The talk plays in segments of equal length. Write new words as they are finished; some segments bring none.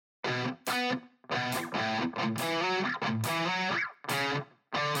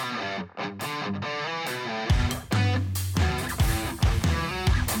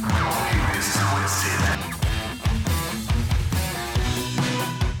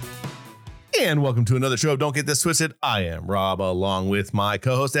And welcome to another show of Don't Get This Twisted. I am Rob, along with my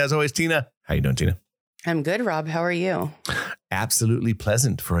co-host, as always, Tina. How you doing, Tina? I'm good, Rob. How are you? Absolutely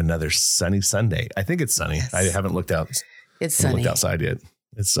pleasant for another sunny Sunday. I think it's sunny. Yes. I haven't looked out. It's sunny. Looked outside yet.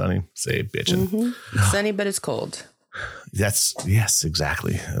 It's sunny. Say bitchin'. Mm-hmm. Sunny, but it's cold. Yes,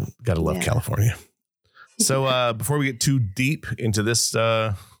 exactly. Gotta love California. So before we get too deep into this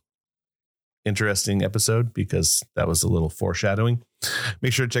interesting episode, because that was a little foreshadowing,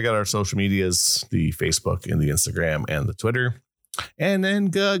 make sure to check out our social medias, the Facebook and the Instagram and the Twitter. And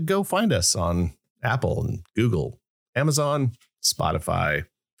then go find us on Apple and Google, Amazon, Spotify,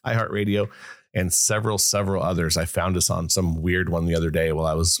 iHeartRadio, and several others. I found us on some weird one the other day while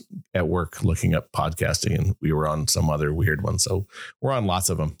I was at work looking up podcasting, and we were on some other weird one. So we're on lots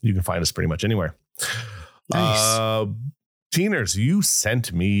of them. You can find us pretty much anywhere. Nice. Teeners, you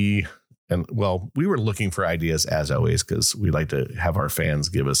sent me, and well, we were looking for ideas as always, because we like to have our fans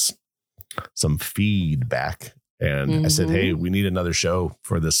give us some feedback. And I said, hey, we need another show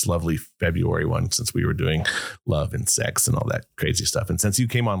for this lovely February one, since we were doing love and sex and all that crazy stuff. And since you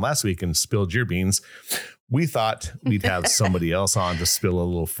came on last week and spilled your beans, we thought we'd have somebody else on to spill a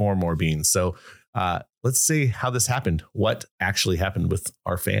little 4 more beans. So let's see how this happened. What actually happened with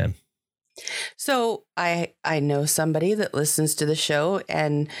our fan? So I know somebody that listens to the show,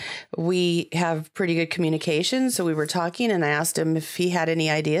 and we have pretty good communication. So we were talking, and I asked him if he had any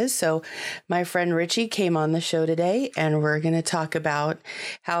ideas. So my friend Richie came on the show today, and we're going to talk about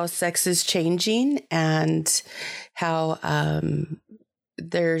how sex is changing and how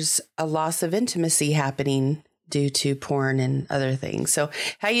there's a loss of intimacy happening due to porn and other things. So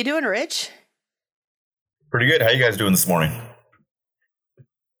how you doing, Rich? Pretty good. How you guys doing this morning?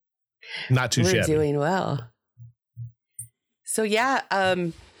 Not too shabby. We're doing well. So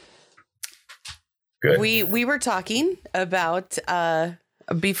good. We were talking about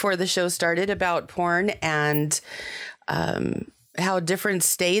before the show started about porn and how different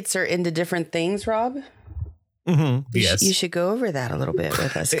states are into different things, Rob. Mm-hmm. Yes. You should go over that a little bit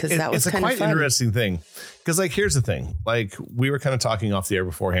with us, because that was kind of fun. It's a quite interesting thing, because here's the thing, we were kind of talking off the air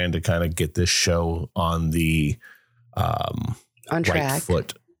beforehand to kind of get this show on the on track. Right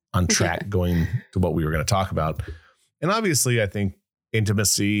foot. On track going to what we were going to talk about. And obviously, I think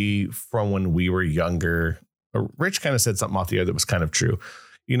intimacy from when we were younger, Rich kind of said something off the air that was kind of true.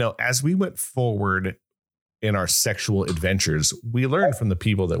 You know, as we went forward in our sexual adventures, we learned from the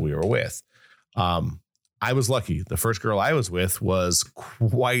people that we were with. I was lucky. The first girl I was with was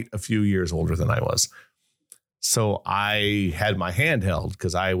quite a few years older than I was. So I had my hand held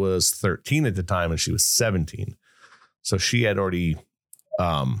because I was 13 at the time and she was 17. So she had already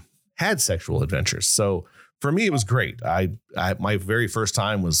had sexual adventures. So for me, it was great. I my very first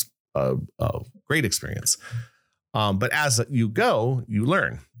time was a great experience. But as you go, you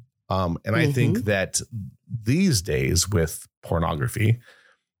learn. And I think that these days, with pornography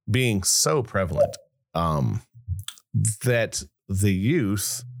being so prevalent, that the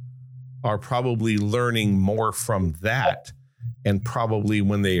youth are probably learning more from that. And probably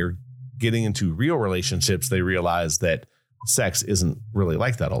when they are getting into real relationships, they realize that sex isn't really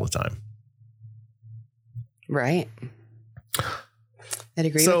like that all the time. Right. I'd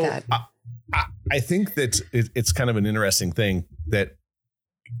agree with that. I think that it's kind of an interesting thing that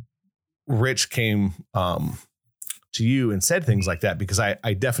Rich came to you and said things like that, because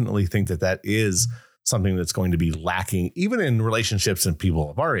I definitely think that is something that's going to be lacking even in relationships and people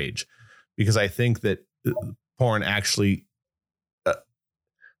of our age, because I think that porn actually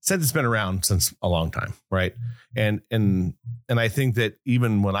said it's been around since a long time. Right. And I think that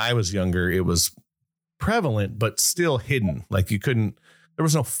even when I was younger, it was prevalent, but still hidden. There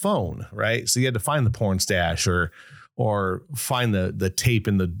was no phone. Right. So you had to find the porn stash or find the tape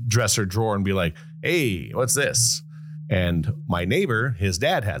in the dresser drawer and be like, hey, what's this? And my neighbor, his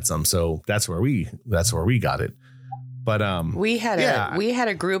dad had some. So that's where we got it. But we had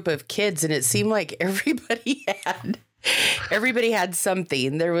a group of kids, and it seemed like everybody had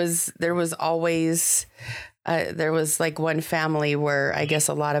something. There was always there was like one family where I guess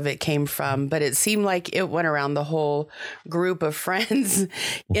a lot of it came from, but it seemed like it went around the whole group of friends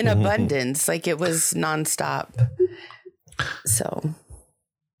in abundance. Like it was nonstop.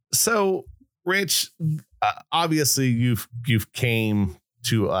 So Rich, obviously you've came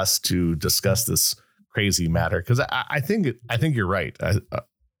to us to discuss this crazy matter, because I think you're right. The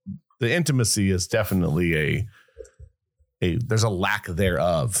intimacy is definitely there's a lack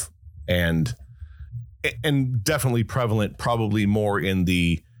thereof, and definitely prevalent, probably more in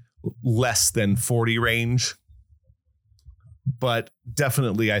the less than 40 range, but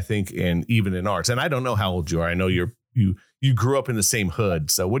definitely I think even in ours. And I don't know how old you are. I know you grew up in the same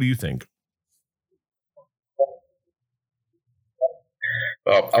hood. So what do you think?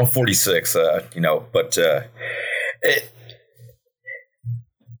 I'm 46, but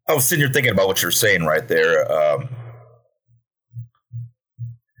I was sitting here thinking about what you're saying right there.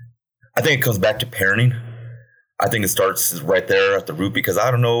 I think it comes back to parenting. I think it starts right there at the root, because I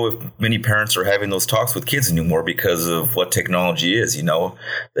don't know if many parents are having those talks with kids anymore because of what technology is. They'll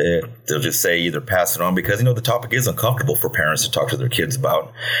just say either pass it on because, the topic is uncomfortable for parents to talk to their kids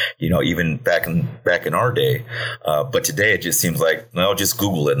about, even back in our day. But today it just seems like, no, just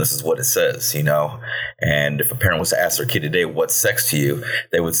Google it and this is what it says, And if a parent was to ask their kid today, what's sex to you?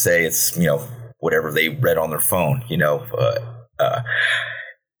 They would say it's, whatever they read on their phone,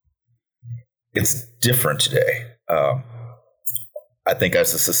 it's different today. I think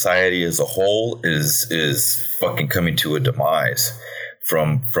as a society as a whole is fucking coming to a demise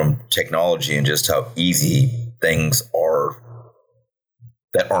from technology and just how easy things are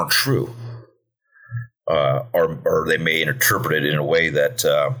that aren't true, or they may interpret it in a way that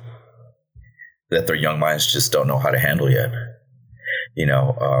that their young minds just don't know how to handle yet.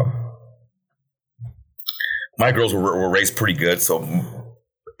 My girls were raised pretty good, so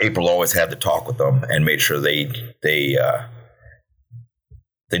April always had to talk with them and made sure they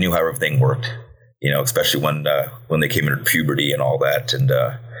knew how everything worked, especially when they came into puberty and all that. And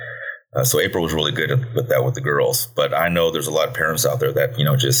so April was really good with that with the girls. But I know there's a lot of parents out there that,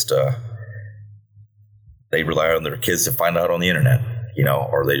 just they rely on their kids to find out on the internet,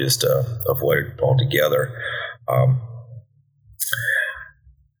 or they just avoid it altogether.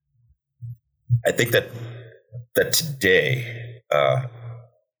 I think that today,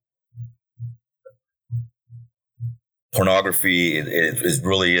 pornography it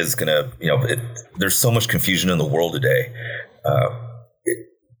really is going to, there's so much confusion in the world today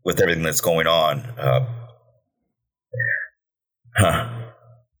with everything that's going on.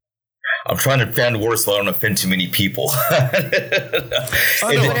 I'm trying to find words so I don't offend too many people.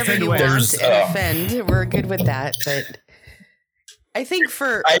 Whatever you want and offend, we're good with that. But I think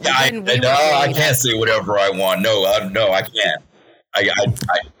I can't say whatever I want. No, I can't.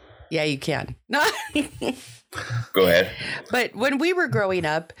 Yeah, you can. Go ahead. But when we were growing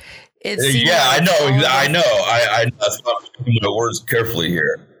up, I know. I that's not my words carefully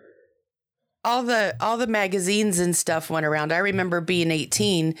here. All the magazines and stuff went around. I remember being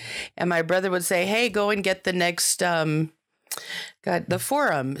 18, and my brother would say, "Hey, go and get the next the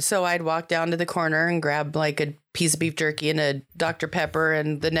Forum." So I'd walk down to the corner and grab like a piece of beef jerky and a Dr. Pepper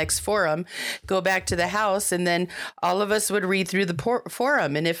and the next Forum, go back to the house, and then all of us would read through the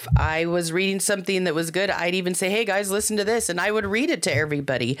Forum. And if I was reading something that was good, I'd even say, "Hey guys, listen to this," and I would read it to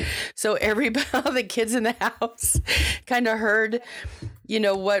everybody. So all the kids in the house kind of heard,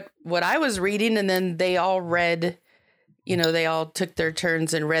 what I was reading, and then they all read. They all took their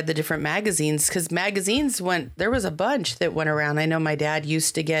turns and read the different magazines, because magazines there was a bunch that went around. I know my dad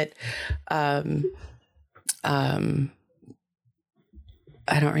used to get,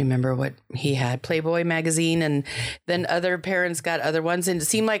 I don't remember what he had, Playboy magazine, and then other parents got other ones. And it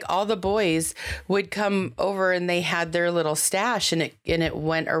seemed like all the boys would come over and they had their little stash, and it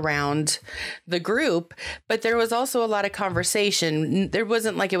went around the group. But there was also a lot of conversation. There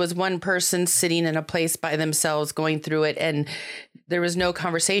wasn't like it was one person sitting in a place by themselves going through it, and there was no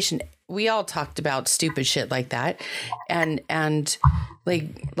conversation. We all talked about stupid shit like that. And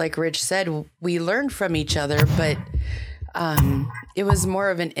like Rich said, we learned from each other, but it was more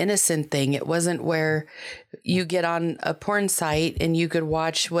of an innocent thing. It wasn't where you get on a porn site and you could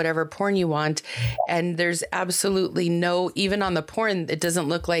watch whatever porn you want. And there's absolutely even on the porn, it doesn't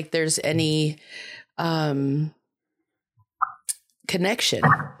look like there's any connection.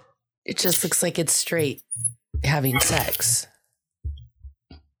 It just looks like it's straight having sex.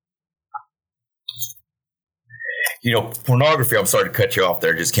 Pornography, I'm sorry to cut you off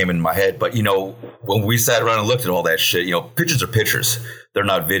there, just came in my head. But, when we sat around and looked at all that shit, pictures are pictures. They're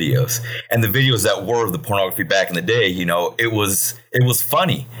not videos. And the videos that were of the pornography back in the day, it was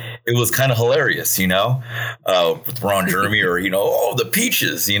funny. It was kind of hilarious, with Ron Jeremy or, the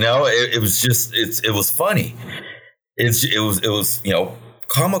peaches, it was just, it was funny. It was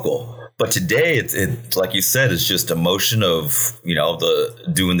comical. But today, it's like you said, it's just emotion of, the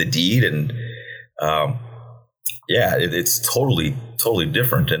doing the deed. And, it's totally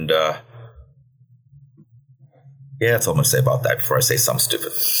different. And that's all I'm going to say about that before I say something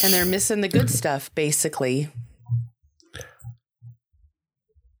stupid. And they're missing the good stuff, basically.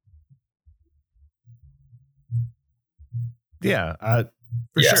 Yeah,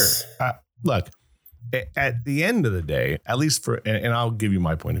 for sure. Look, at the end of the day, at least and I'll give you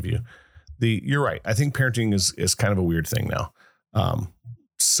my point of view. You're right. I think parenting is kind of a weird thing now.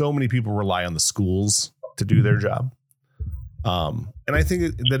 So many people rely on the schools to do their job. And I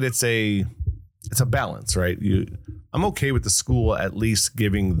think that it's a balance, right? I'm okay with the school at least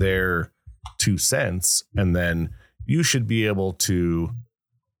giving their 2 cents, and then you should be able to,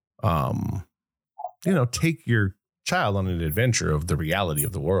 take your child on an adventure of the reality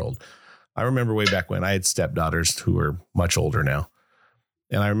of the world. I remember way back when I had stepdaughters who are much older now.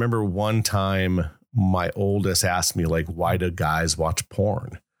 And I remember one time my oldest asked me, like, why do guys watch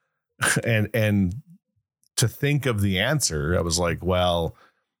porn? and to think of the answer, I was like, well,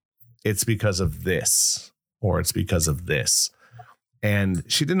 it's because of this, or it's because of this. And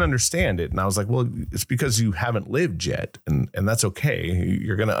she didn't understand it. And I was like, well, it's because you haven't lived yet. And that's okay.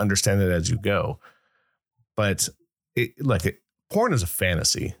 You're going to understand it as you go. But porn is a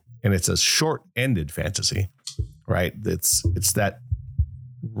fantasy, and it's a short-ended fantasy, right? It's that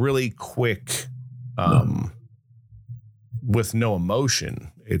really quick, with no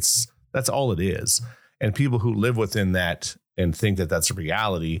emotion. That's all it is. And people who live within that and think that that's a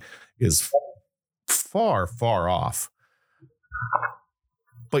reality is far, far off.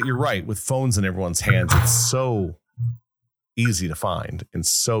 But you're right. With phones in everyone's hands, it's so easy to find and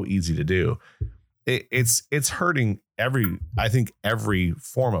so easy to do. It's hurting every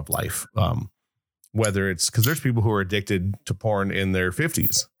form of life. Whether it's because there's people who are addicted to porn in their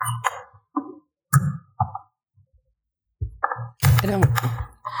 50s.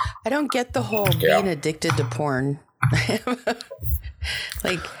 I don't get the whole being addicted to porn.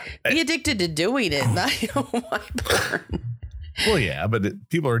 Like, be addicted to doing it, not why porn. Well, yeah, but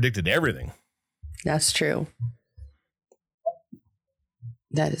people are addicted to everything. That's true.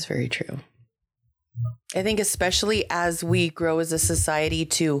 That is very true. I think especially as we grow as a society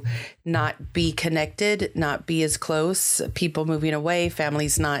to not be connected, not be as close, people moving away,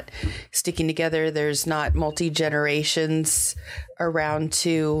 families not sticking together, there's not multi-generations around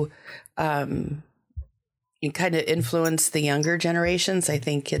to kind of influence the younger generations. I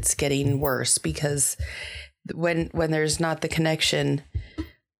think it's getting worse because when there's not the connection,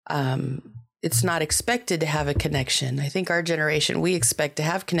 it's not expected to have a connection. I think our generation, we expect to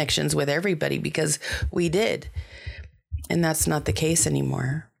have connections with everybody because we did. And that's not the case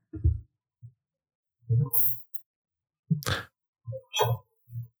anymore.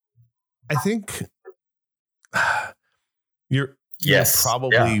 I think you're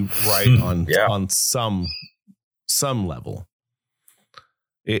probably right on some level.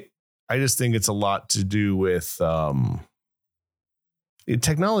 I just think it's a lot to do with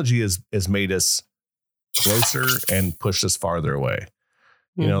technology has made us closer and pushed us farther away.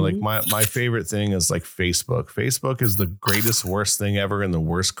 You know, like my favorite thing is like Facebook. Facebook is the greatest, worst thing ever and the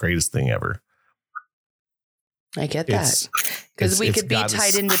worst, greatest thing ever. I get that. Because we could be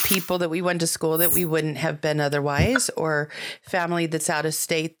tied into people that we went to school that we wouldn't have been otherwise, or family that's out of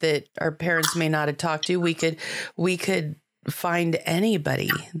state that our parents may not have talked to. We could find anybody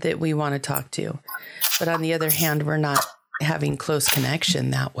that we want to talk to. But on the other hand, we're not having close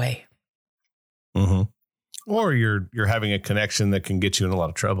connection that way. Mm-hmm. Or you're having a connection that can get you in a lot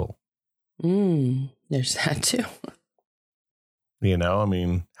of trouble. There's that too. You know, I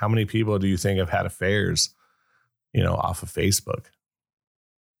mean, how many people do you think have had affairs, off of Facebook?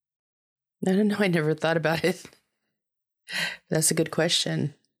 I don't know. I never thought about it. That's a good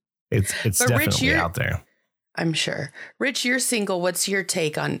question. It's definitely Rich, out there. I'm sure. Rich, you're single. What's your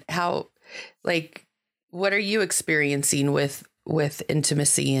take on how, what are you experiencing with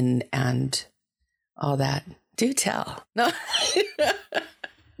intimacy and all that? Do tell. No.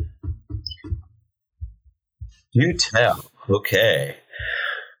 Do tell. Okay.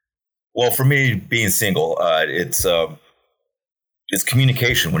 Well, for me, being single, it's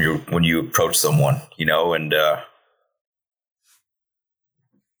communication when you approach someone, and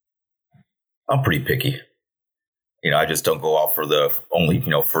I'm pretty picky. I just don't go out for the only,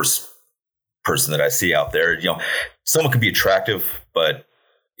 first person that I see out there. Someone can be attractive, but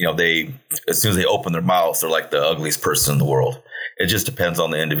they, as soon as they open their mouths, they're like the ugliest person in the world. It just depends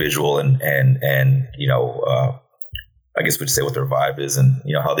on the individual and I guess we'd say what their vibe is and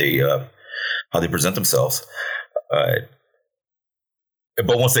how they present themselves.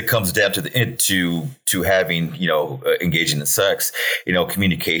 But once it comes down to having engaging in sex,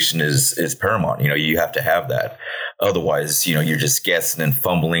 communication is paramount. You have to have that. Otherwise, you're just guessing and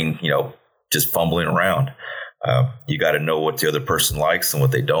fumbling. Just fumbling around. You got to know what the other person likes and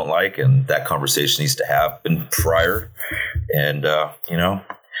what they don't like, and that conversation needs to happen prior. And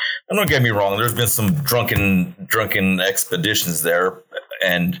don't get me wrong. There's been some drunken expeditions there,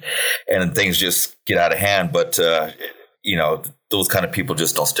 and things just get out of hand. But those kind of people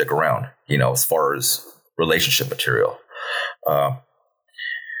just don't stick around. As far as relationship material.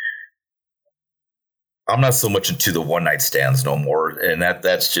 I'm not so much into the one night stands no more. And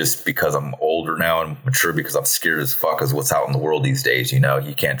that's just because I'm older now and mature, because I'm scared as fuck as what's out in the world these days. You know,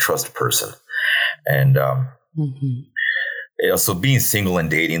 you can't trust a person. And, so being single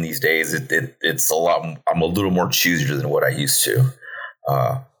and dating these days, it's a lot. I'm a little more choosier than what I used to,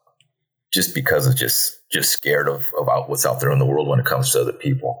 just because of just scared of what's out there in the world when it comes to other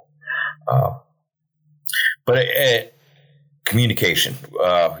people. But communication,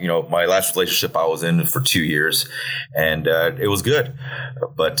 my last relationship I was in for 2 years, and it was good,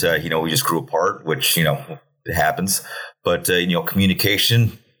 but we just grew apart, which it happens. But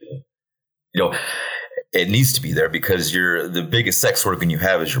communication, it needs to be there, because the biggest sex organ you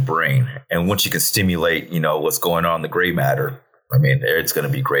have is your brain, and once you can stimulate what's going on in the gray matter, I mean, it's going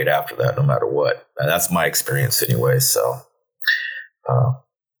to be great after that, no matter what. That's my experience anyway. So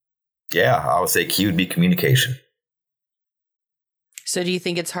I would say key would be communication. So do you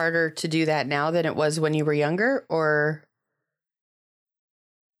think it's harder to do that now than it was when you were younger, or?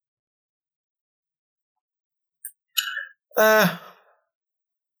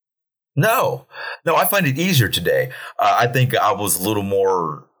 No, I find it easier today. I think I was a little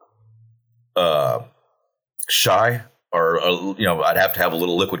more shy, or I'd have to have a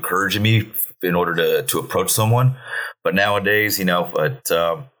little liquid courage in me in order to approach someone. But nowadays, it's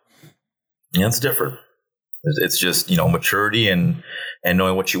different. It's just maturity and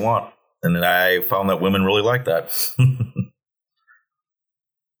knowing what you want, and then I found that women really like that.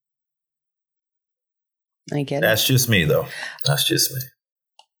 I get it. That's just me, though. That's just me.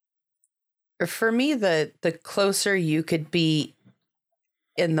 For me, the closer you could be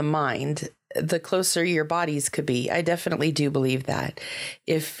in the mind, the closer your bodies could be. I definitely do believe that.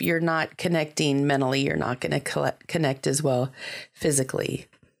 If you're not connecting mentally, you're not going to connect as well physically.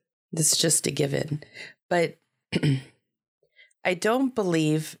 It's just a given. But I don't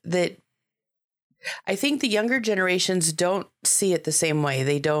believe that. I think the younger generations don't see it the same way.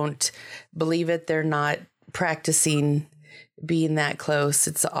 They don't believe it. They're not practicing being that close.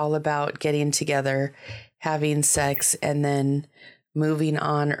 It's all about getting together, having sex, and then moving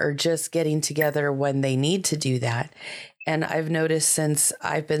on, or just getting together when they need to do that. And I've noticed since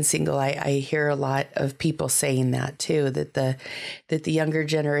I've been single, I hear a lot of people saying that too, that the younger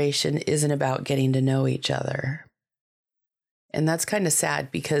generation isn't about getting to know each other. And that's kind of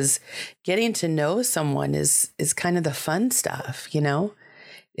sad, because getting to know someone is kind of the fun stuff,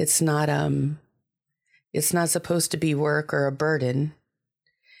 It's not supposed to be work or a burden.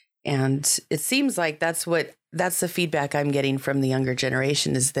 And it seems like that's the feedback I'm getting from the younger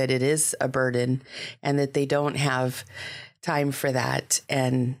generation, is that it is a burden and that they don't have time for that.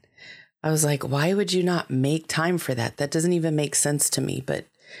 And I was like, why would you not make time for that? That doesn't even make sense to me. But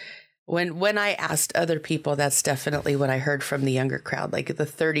when I asked other people, that's definitely what I heard from the younger crowd, like the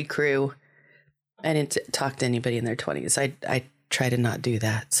 30 crew. I didn't talk to anybody in their 20s. I try to not do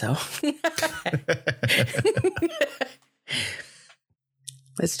that. So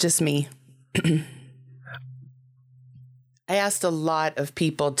it's just me. I asked a lot of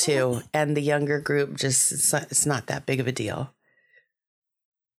people too, and the younger group it's not that big of a deal.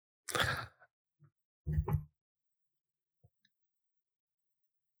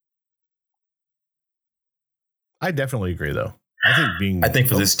 I definitely agree, though. I think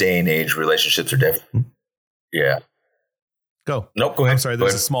for this day and age, relationships are different. Yeah. Go. Nope, go ahead. I'm sorry,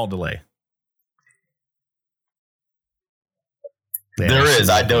 there's a small delay. There is.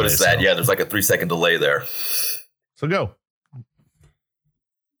 I noticed that. So. Yeah, there's like a 3-second delay there. So go.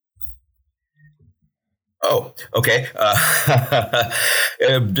 Oh, okay.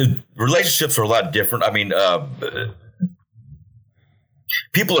 Relationships are a lot different. I mean,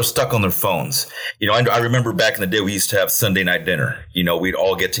 people are stuck on their phones. I remember back in the day, we used to have Sunday night dinner. We'd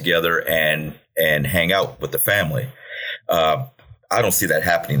all get together and hang out with the family. I don't see that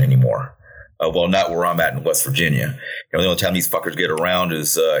happening anymore. Well, not where I'm at in West Virginia. The only time these fuckers get around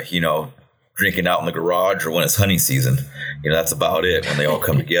is, drinking out in the garage, or when it's hunting season. That's about it, when they all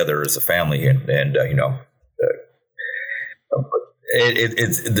come together as a family.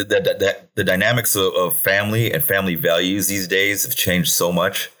 It's the dynamics of family and family values these days have changed so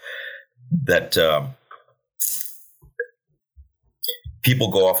much that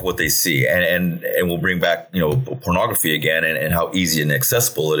people go off what they see, and we'll bring back pornography again, and how easy and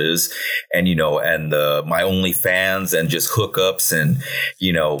accessible it is, and my OnlyFans and just hookups and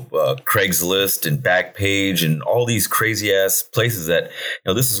Craigslist and Backpage and all these crazy ass places that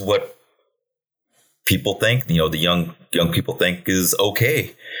this is what people think, the young people think is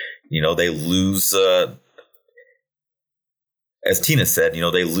okay. They lose as Tina said,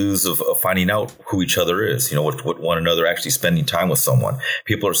 they lose of finding out who each other is, what one another, actually spending time with someone.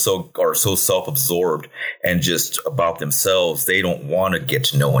 People are so self-absorbed and just about themselves. They don't want to get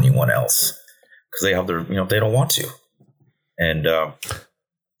to know anyone else because they have they don't want to. And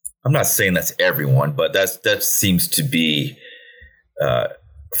I'm not saying that's everyone, but that seems to be,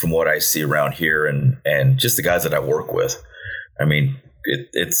 from what I see around here and just the guys that I work with. I mean,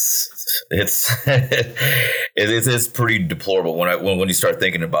 it's pretty deplorable when you start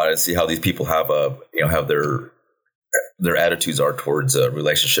thinking about it. See how these people have their attitudes are towards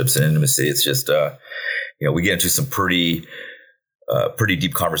relationships and intimacy. It's just we get into some pretty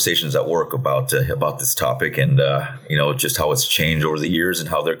deep conversations at work about this topic and just how it's changed over the years and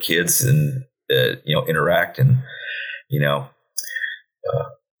how their kids and interact and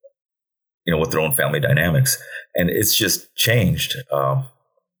with their own family dynamics. And it's just changed.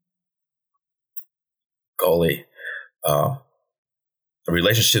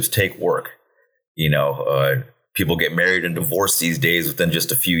 Relationships take work. People get married and divorced these days within just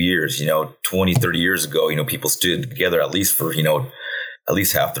a few years. 20, 30 years ago, people stood together at least for, at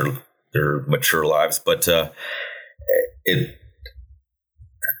least half their mature lives. But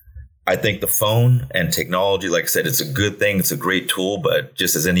I think the phone and technology, like I said, it's a good thing. It's a great tool, but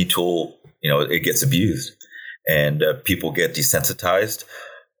just as any tool, it gets abused. And people get desensitized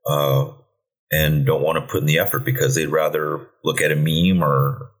and don't want to put in the effort because they'd rather look at a meme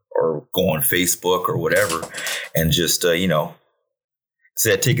or go on Facebook or whatever and just, instead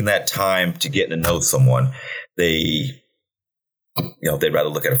of taking that time to get to know someone, they'd rather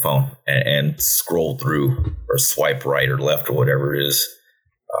look at a phone and scroll through or swipe right or left or whatever it is.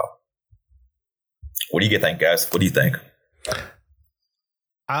 What do you think, guys? What do you think?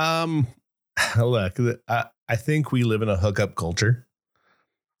 Look, I think we live in a hookup culture.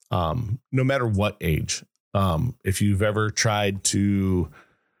 No matter what age, if you've ever tried to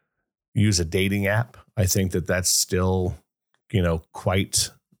use a dating app, I think that's still, quite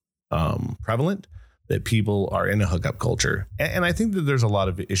prevalent that people are in a hookup culture. And I think that there's a lot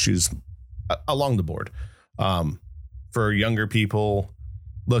of issues along the board. For younger people,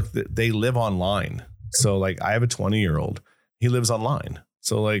 look, they live online. So like I have a 20-year-old, he lives online.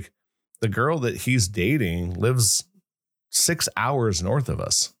 So like the girl that he's dating lives 6 hours north of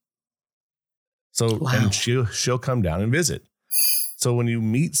us. So, wow. And she'll come down and visit. So when you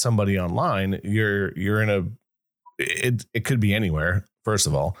meet somebody online, you're in it could be anywhere, first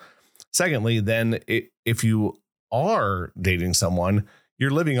of all. Secondly, then if you are dating someone,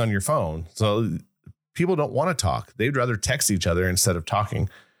 you're living on your phone. So people don't want to talk. They'd rather text each other instead of talking,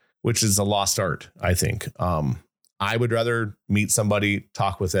 which is a lost art, I think. I would rather meet somebody,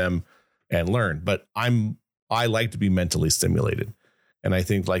 talk with them and learn, but I like to be mentally stimulated. And I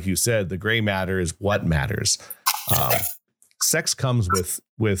think, like you said, the gray matter is what matters. Sex comes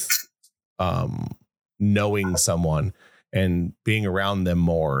with knowing someone and being around them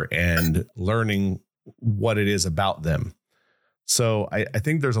more and learning what it is about them. So I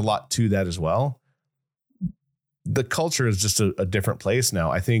think there's a lot to that as well. The culture is just a different place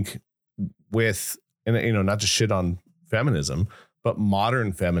now. I think and not to shit on feminism, but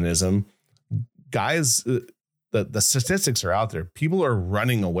modern feminism, guys, the statistics are out there. People are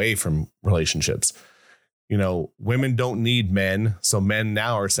running away from relationships. Women don't need men. So men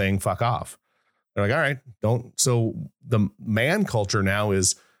now are saying, fuck off. They're like, all right, don't. So the man culture now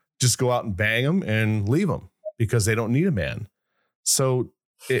is just go out and bang them and leave them because they don't need a man. So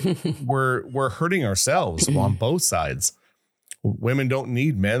we're hurting ourselves on both sides. Women don't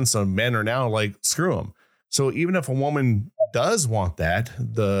need men. So men are now like, screw them. So even if a woman does want that,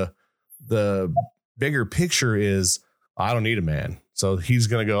 the bigger picture is, I don't need a man. So he's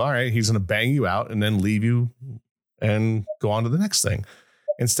going to go, all right, he's going to bang you out and then leave you and go on to the next thing.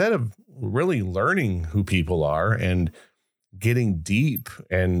 Instead of really learning who people are and getting deep.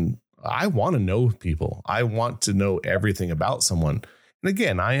 And I want to know people. I want to know everything about someone. And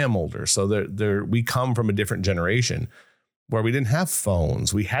again, I am older. So we come from a different generation where we didn't have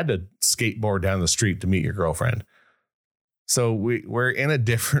phones. We had to skateboard down the street to meet your girlfriend. So we're in a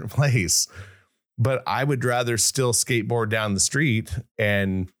different place. But I would rather still skateboard down the street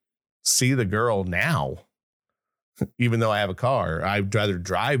and see the girl now, even though I have a car. I'd rather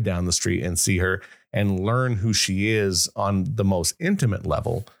drive down the street and see her and learn who she is on the most intimate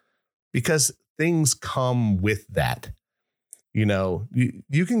level, because things come with that.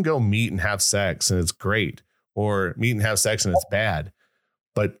 You can go meet and have sex and it's great, or meet and have sex and it's bad.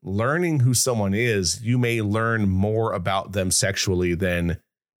 But learning who someone is, you may learn more about them sexually than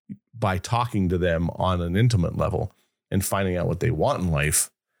by talking to them on an intimate level and finding out what they want in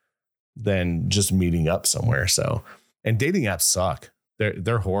life than just meeting up somewhere. So And dating apps suck.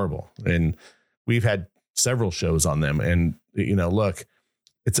 They're horrible. And we've had several shows on them. And, you know, look,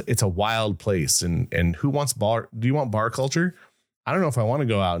 it's a wild place. And who wants bar? Do you want bar culture? I don't know if I want to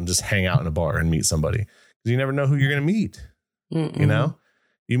go out and just hang out in a bar and meet somebody, because you never know who you're going to meet. Mm-mm. You know,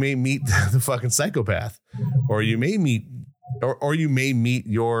 you may meet the fucking psychopath, or you may meet or you may meet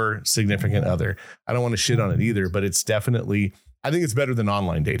your significant other. I don't want to shit on it either, but it's definitely, I think it's better than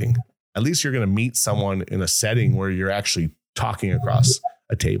online dating. At least you're going to meet someone in a setting where you're actually talking across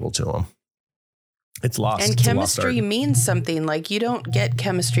a table to them. It's lost. And chemistry means something. Like, you don't get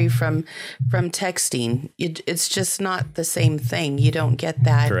chemistry from texting. It's just not the same thing. You don't get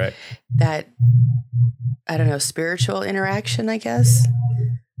that. Correct. That, I don't know, spiritual interaction, I guess.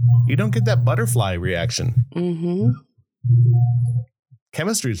 You don't get that butterfly reaction. Mm-hmm.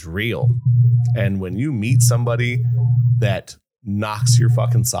 Chemistry is real. And when you meet somebody that knocks your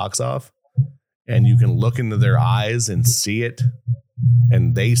fucking socks off, and you can look into their eyes and see it,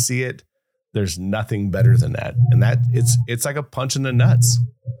 and they see it, there's nothing better than that. And that it's like a punch in the nuts.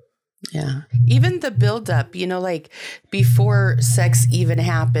 Yeah. Even the buildup, you know, like before sex even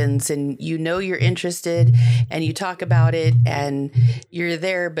happens, and you know you're interested and you talk about it and you're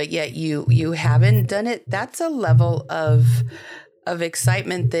there, but yet you haven't done it. That's a level of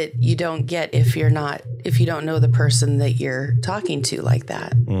excitement that you don't get if you don't know the person that you're talking to like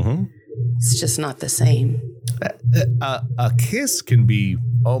that. Mm-hmm. It's just not the same. A kiss can be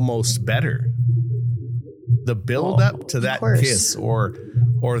almost better. The build up to that kiss, or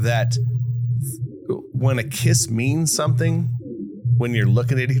that when a kiss means something, when you're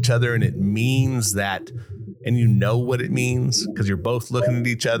looking at each other and it means that, and you know what it means because you're both looking at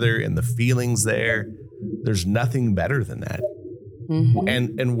each other and the feelings there's nothing better than that.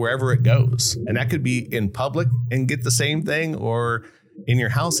 Mm-hmm. And wherever it goes, and that could be in public and get the same thing, or in your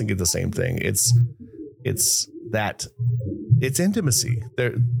house and get the same thing. It's intimacy.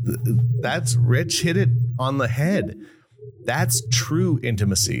 That's Rich hit it on the head. That's true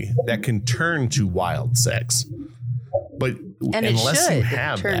intimacy that can turn to wild sex. But and unless you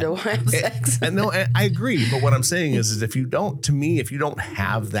have turn to wild sex. And no, I agree. But what I'm saying is if you don't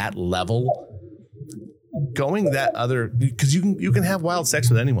have that level, going that other, because you can have wild sex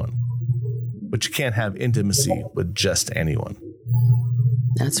with anyone, but you can't have intimacy with just anyone.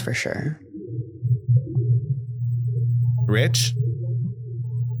 That's for sure. Rich?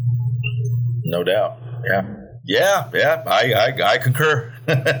 No doubt. Yeah. I concur.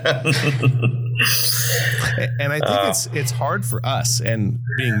 And I think it's hard for us, and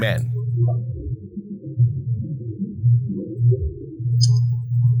being men.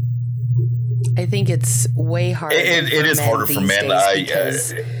 I think it's way harder. It is harder for men.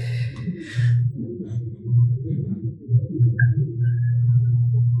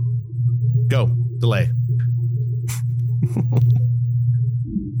 Go. Delay.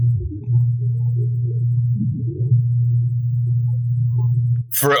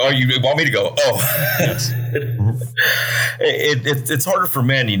 You want me to go? Oh, yes. It's harder for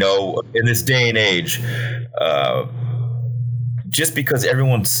men, you know, in this day and age, just because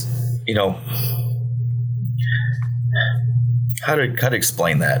everyone's, you know, how to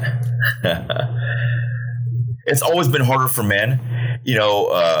explain that? It's always been harder for men, you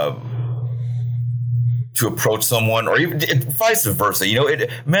know, to approach someone, or even vice versa. You know,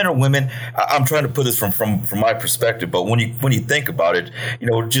 men or women. I'm trying to put this from my perspective, but when you think about it, you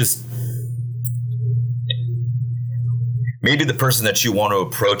know, just maybe the person that you want to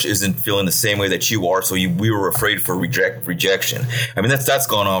approach isn't feeling the same way that you are, so we were afraid for rejection. I mean, that's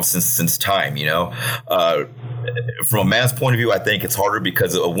gone on since time. You know, from a man's point of view, I think it's harder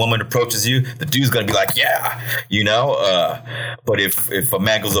because a woman approaches you, the dude's gonna be like, yeah, you know. But if a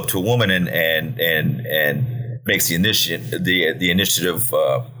man goes up to a woman and makes the initiative,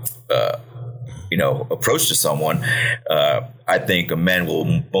 you know, approach to someone, I think a man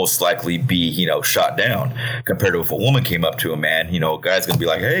will most likely be, you know, shot down, compared to if a woman came up to a man. You know, a guy's gonna be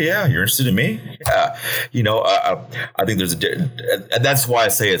like, hey, yeah, you're interested in me? Yeah. You know, I think that's why I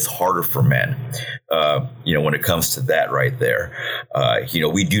say it's harder for men, you know, when it comes to that right there. You know,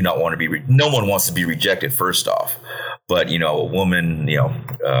 we do not want to be, no one wants to be rejected, first off, but, you know, a woman, you know,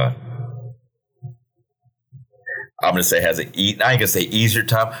 I'm going to say I ain't going to say easier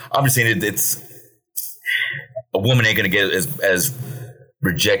time. I'm just saying it's, a woman ain't going to get as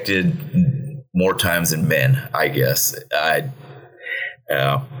rejected more times than men, I guess.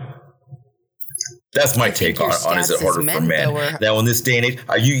 That's my take on is it harder for men? Now, in this day and age,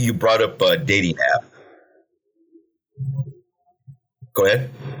 you brought up a dating app. Go ahead.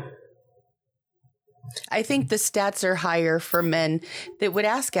 I think the stats are higher for men that would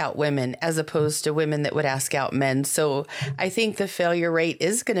ask out women as opposed to women that would ask out men. So I think the failure rate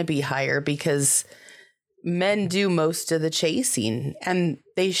is going to be higher because men do most of the chasing, and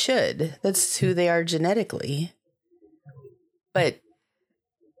they should. That's who they are genetically. But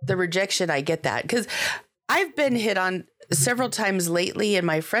the rejection, I get that because I've been hit on several times lately, and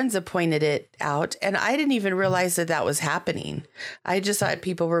my friends have pointed it out, and I didn't even realize that that was happening. I just thought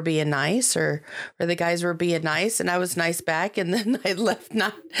people were being nice, or the guys were being nice, and I was nice back, and then I left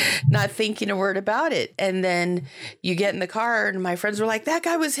not thinking a word about it. And then you get in the car, and my friends were like, "That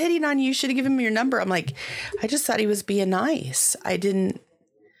guy was hitting on you. You should have given him your number." I'm like, I just thought he was being nice. I didn't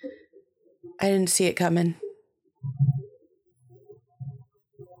see it coming.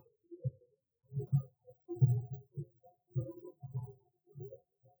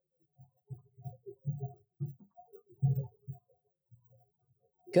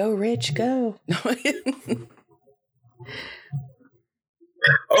 Go, Rich, go.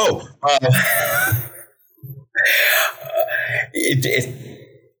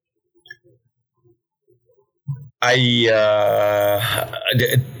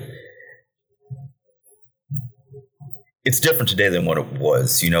 It's different today than what it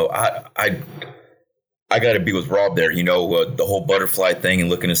was. I got to be with Rob there, the whole butterfly thing and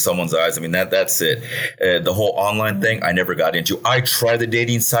looking in someone's eyes. I mean, that's it. The whole online thing, I never got into. I try the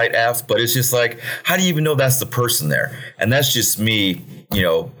dating site apps, but it's just like, how do you even know that's the person there? And that's just me,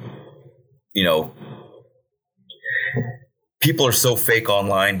 people are so fake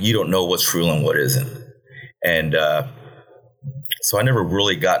online. You don't know what's real and what isn't. And, so I never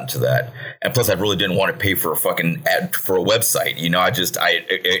really got into that. And plus I really didn't want to pay for a fucking ad for a website.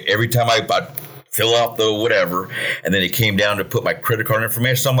 Every time I fill out the whatever, and then it came down to put my credit card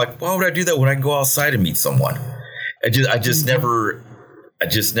information. So I'm like, why would I do that when I can go outside and meet someone? I just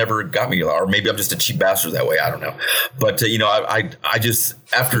never got me, or maybe I'm just a cheap bastard that way. I don't know. But, I just,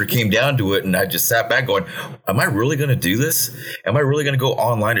 after it came down to it, and I just sat back going, am I really going to do this? Am I really going to go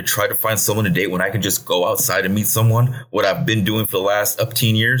online to try to find someone to date when I can just go outside and meet someone? What I've been doing for the last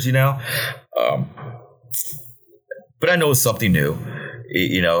 10 years, But I know it's something new.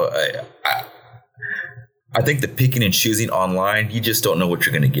 I think the picking and choosing online, you just don't know what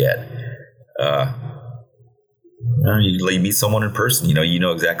you're going to get. You meet someone in person, you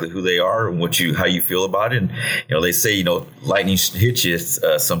know exactly who they are and how you feel about it. And, they say, lightning hits you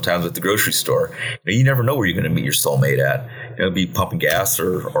sometimes at the grocery store. You never know where you're going to meet your soulmate at. It'll be pumping gas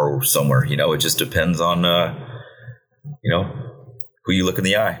or somewhere, it just depends on, who you look in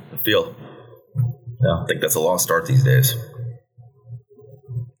the eye and feel. I think that's a lost art these days.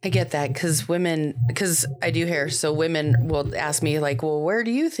 I get that because I do hair. So women will ask me like, well, where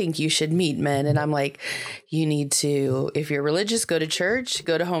do you think you should meet men? And I'm like, you need to, if you're religious, go to church,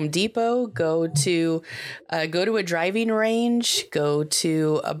 go to Home Depot, go to a driving range, go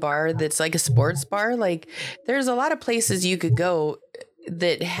to a bar that's like a sports bar. Like there's a lot of places you could go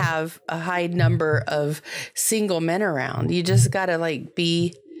that have a high number of single men around. You just got to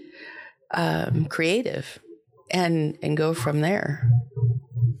be creative and go from there.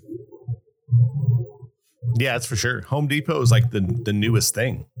 Yeah, that's for sure. Home Depot is like the newest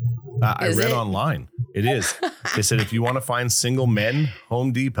thing. I read online. It is. They said if you want to find single men,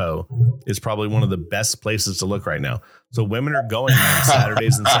 Home Depot is probably one of the best places to look right now. So women are going on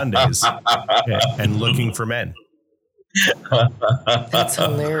Saturdays and Sundays and looking for men. That's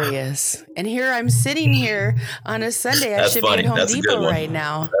hilarious. And here I'm sitting here on a Sunday. I should be at Home Depot right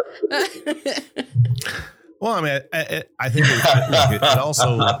now. Well, I mean, I think it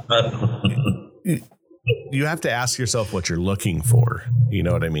also... You have to ask yourself what you're looking for. You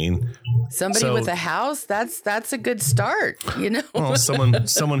know what I mean? Somebody with a house, that's a good start, Well,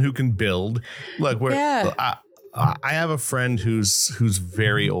 someone who can build. Look, I have a friend who's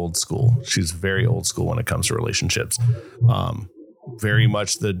very old school. She's very old school when it comes to relationships. Very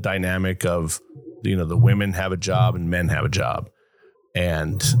much the dynamic of, the women have a job and men have a job.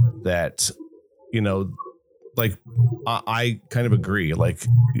 And that, I kind of agree,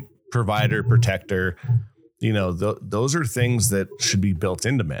 provider, protector, those are things that should be built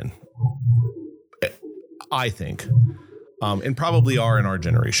into men, I think, and probably are in our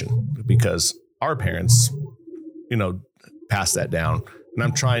generation because our parents, passed that down. And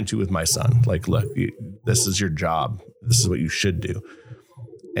I'm trying to with my son, look, this is your job. This is what you should do.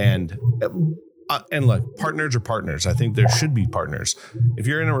 And look, partners are partners. I think there should be partners. If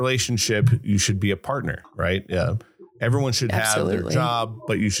you're in a relationship, you should be a partner, right? Everyone should have their job,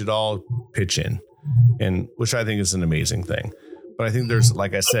 but you should all pitch in, and which I think is an amazing thing. But I think there's,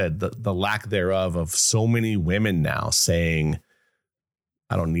 like I said, the lack thereof of so many women now saying,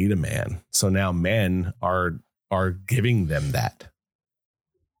 I don't need a man. So now men are giving them that.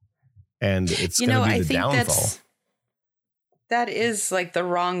 And it's going to be the downfall. That is like the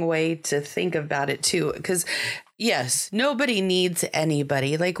wrong way to think about it too. Because yes, nobody needs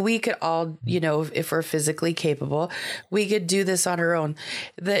anybody. Like we could all, if we're physically capable, we could do this on our own.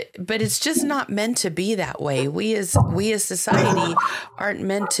 But it's just not meant to be that way. We as society aren't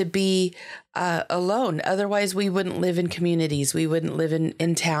meant to be alone. Otherwise we wouldn't live in communities. We wouldn't live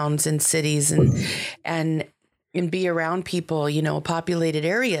in towns and cities and be around people, populated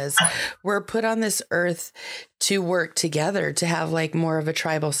areas. We're put on this earth to work together, to have like more of a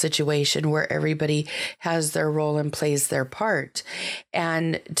tribal situation where everybody has their role and plays their part.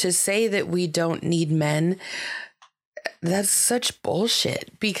 And to say that we don't need men, that's such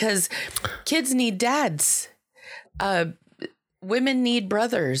bullshit, because kids need dads. Women need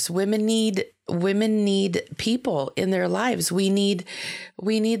brothers. Women need people in their lives. We need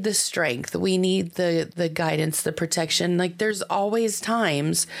the strength. We need the guidance, the protection. Like there's always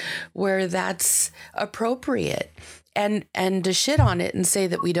times where that's appropriate, and to shit on it and say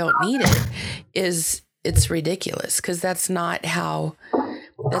that we don't need it's ridiculous, because that's not how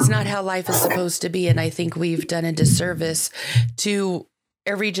life is supposed to be. And I think we've done a disservice to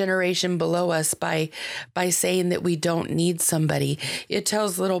every generation below us by saying that we don't need somebody. It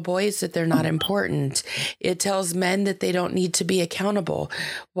tells little boys that they're not important. It tells men that they don't need to be accountable.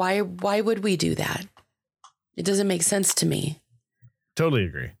 Why would we do that? It doesn't make sense to me. Totally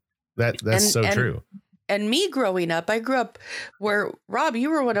agree. That's true. And me growing up, I grew up where, Rob, you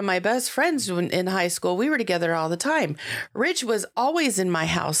were one of my best friends in high school. We were together all the time. Rich was always in my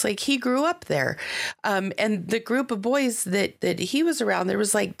house. Like he grew up there. And the group of boys that he was around, there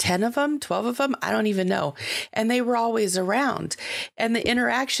was like 10 of them, 12 of them. I don't even know. And they were always around. And the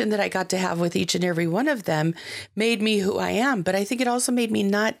interaction that I got to have with each and every one of them made me who I am. But I think it also made me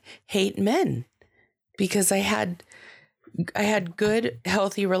not hate men, because I had good,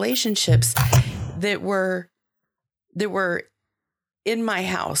 healthy relationships that were in my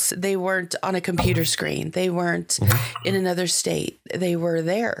house. They weren't on a computer screen. They weren't in another state. They were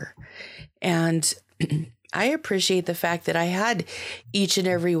there. And I appreciate the fact that I had each and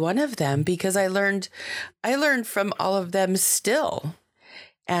every one of them, because I learned from all of them still.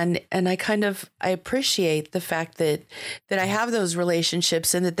 And I appreciate the fact that I have those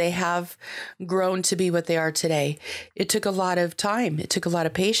relationships and that they have grown to be what they are today. It took a lot of time. It took a lot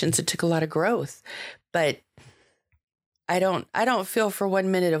of patience. It took a lot of growth. But I don't feel for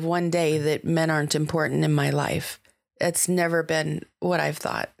 1 minute of one day that men aren't important in my life. It's never been what I've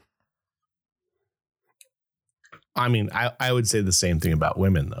thought. I mean, I would say the same thing about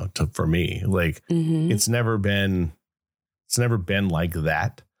women, though, for me. Like, It's never been like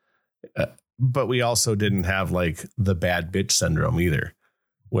that. But we also didn't have like the bad bitch syndrome either,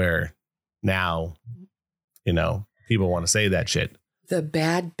 where now, people want to say that shit. The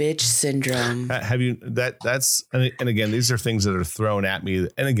bad bitch syndrome. Have you that's and again, these are things that are thrown at me.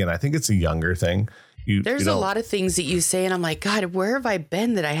 And again, I think it's a younger thing. There's a lot of things that you say and I'm like, God, where have I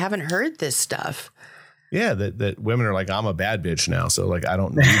been that I haven't heard this stuff? Yeah, that women are like, I'm a bad bitch now, so like I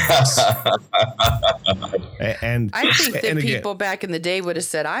don't need this. And I think that people back in the day would have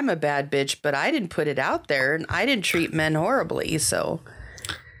said I'm a bad bitch, but I didn't put it out there, and I didn't treat men horribly. So,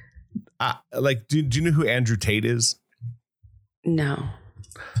 do you know who Andrew Tate is? No.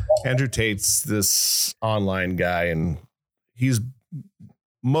 Andrew Tate's this online guy, and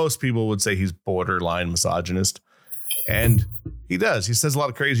most people would say he's borderline misogynist, and he says a lot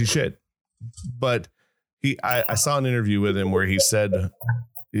of crazy shit, but. I saw an interview with him where he said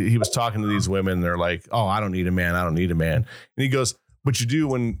he was talking to these women. They're like, oh, I don't need a man. I don't need a man. And he goes, but you do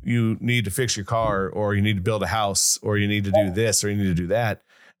when you need to fix your car, or you need to build a house, or you need to do this, or you need to do that.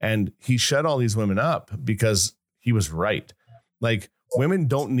 And he shut all these women up because he was right. Like, women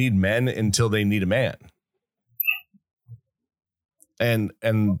don't need men until they need a man. And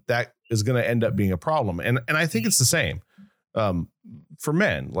that is going to end up being a problem. And I think it's the same. For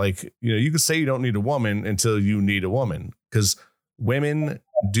men, like, you can say you don't need a woman until you need a woman, because women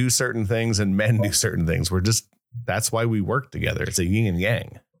do certain things and men do certain things. That's why we work together. It's a yin and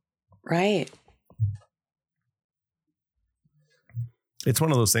yang. Right. It's one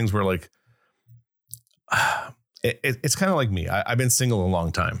of those things where like, it's kind of like me. I've been single a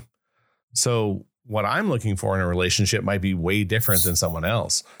long time. So what I'm looking for in a relationship might be way different than someone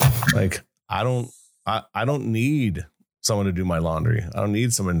else. Like, I don't need someone to do my laundry. I don't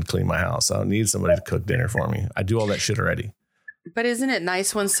need someone to clean my house. I don't need somebody to cook dinner for me. I do all that shit already. But isn't it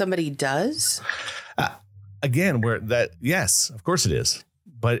nice when somebody does? Again, yes, of course it is,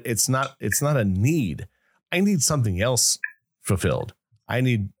 but it's not a need. I need something else fulfilled. I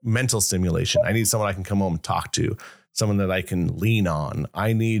need mental stimulation. I need someone I can come home and talk to, someone that I can lean on.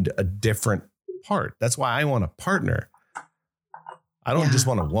 I need a different part. That's why I want a partner. I don't just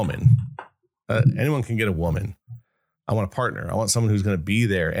want a woman. Anyone can get a woman. I want a partner. I want someone who's going to be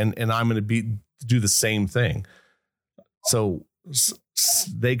there, and I'm going to do the same thing. So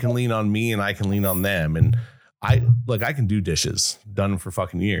they can lean on me and I can lean on them. And I can do dishes, done for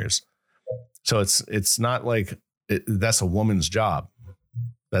fucking years. So it's not like that's a woman's job.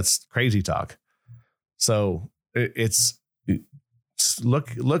 That's crazy talk. So it's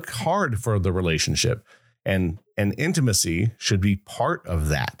look hard for the relationship, and intimacy should be part of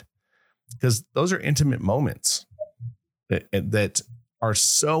that, because those are intimate moments that are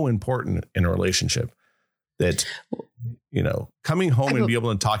so important in a relationship, that, you know, coming home and be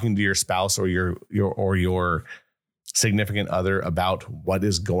able to talking to your spouse or your significant other about what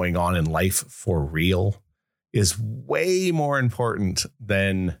is going on in life for real is way more important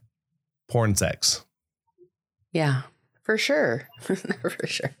than porn sex. Yeah, for sure. For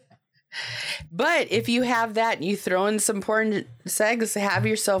sure. But if you have that and you throw in some porn sex, have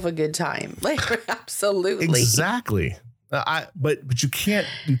yourself a good time. Like, absolutely. Exactly. But you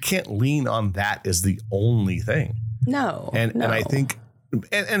can't lean on that as the only thing. No. And I think,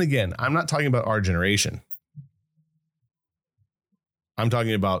 and again, I'm not talking about our generation. I'm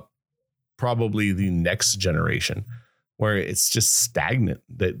talking about probably the next generation, where it's just stagnant,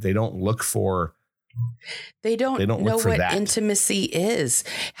 that they don't look for. They don't know what intimacy is.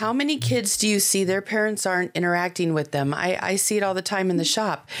 How many kids do you see their parents aren't interacting with them? I see it all the time in the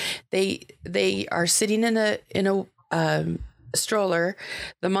shop. They are sitting in a stroller.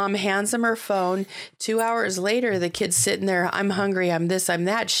 The mom hands them her phone. 2 hours later, the kid's sitting there. I'm hungry. I'm this, I'm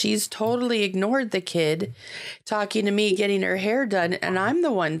that. She's totally ignored the kid talking to me, getting her hair done. And I'm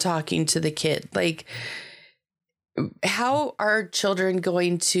the one talking to the kid. Like, how are children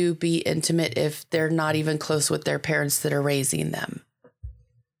going to be intimate if they're not even close with their parents that are raising them?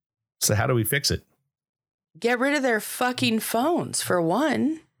 So how do we fix it? Get rid of their fucking phones, for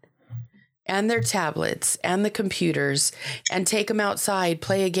one, and their tablets and the computers, and take them outside,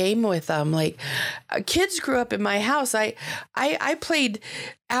 play a game with them. Like, kids grew up in my house. I played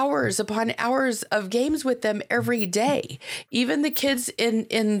hours upon hours of games with them every day. Even the kids in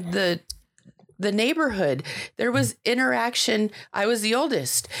the neighborhood, there was interaction. I was the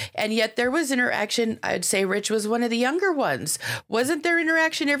oldest, and yet there was interaction. I'd say Rich was one of the younger ones. Wasn't there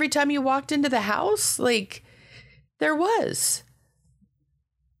interaction every time you walked into the house? Like, there was.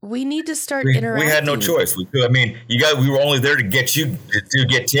 We need to start interacting. We had no choice. We were only there to get you, to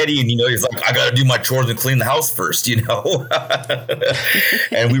get Teddy, and he's like, I got to do my chores and clean the house first, and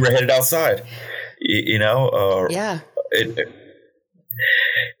we were headed outside. Yeah.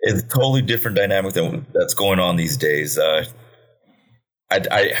 It's a totally different dynamic than that's going on these days.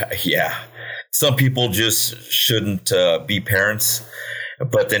 Some people just shouldn't be parents,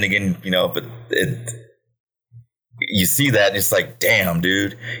 but then again, you see that and it's like, damn,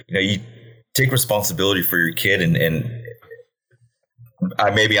 dude, you take responsibility for your kid, and I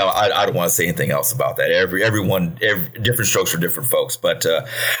don't want to say anything else about that. Everyone, different strokes for different folks, but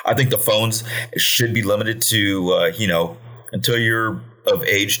I think the phones should be limited to until you're of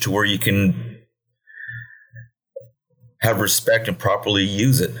age to where you can have respect and properly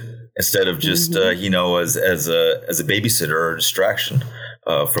use it, instead of just as a babysitter or a distraction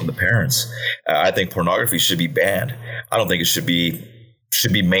from the parents. I think pornography should be banned. I don't think it should be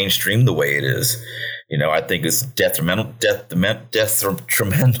mainstream the way it is. I think it's detrimental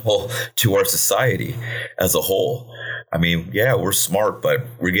to our society as a whole. I mean, yeah, we're smart, but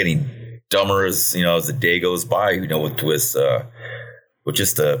we're getting dumber as the day goes by. With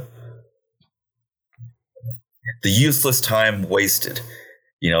just the useless time wasted.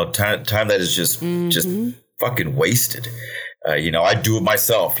 Time that is just fucking wasted. I do it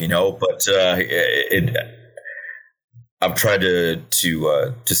myself, but I've tried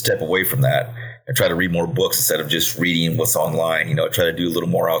to step away from that and try to read more books instead of just reading what's online. Try to do a little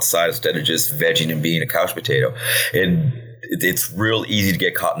more outside instead of just vegging and being a couch potato. And it's real easy to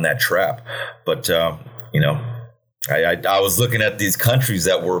get caught in that trap. But I was looking at these countries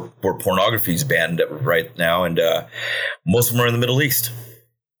that where pornography is banned right now, and most of them are in the Middle East.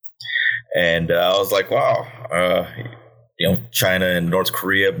 And I was like, wow, China and North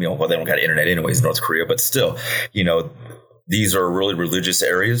Korea, well, they don't got internet anyways in North Korea, but still, these are really religious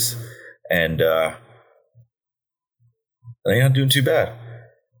areas, and they're not doing too bad.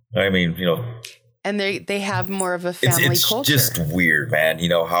 I mean, and they have more of a family culture. It's just weird, man.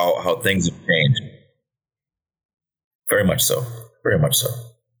 How things have changed. Very much so. Very much so.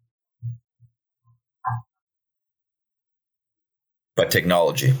 by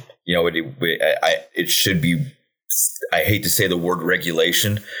technology. It should be, I hate to say the word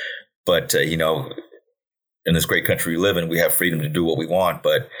regulation, but, in this great country we live in, we have freedom to do what we want,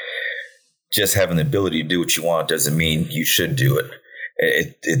 but just having the ability to do what you want doesn't mean you should do it.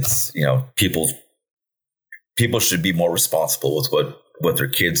 It's people should be more responsible with what their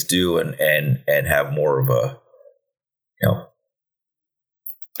kids do and have more of a,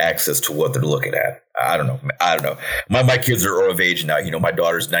 access to what they're looking at. I don't know. My kids are of age now. My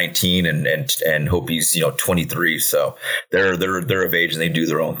daughter's 19 and Hope's 23. So they're of age and they do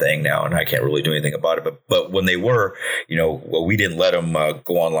their own thing now, and I can't really do anything about it. But when they were, we didn't let them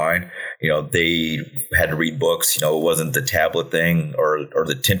go online. They had to read books. It wasn't the tablet thing or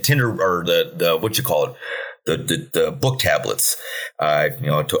the Tinder or the what you call it, the book tablets. I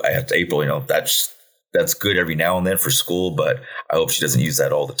have to April. That's good every now and then for school, but I hope she doesn't use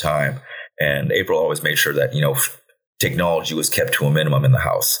that all the time. And April always made sure that, technology was kept to a minimum in the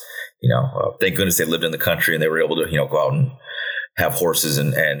house. Thank goodness they lived in the country and they were able to, go out and have horses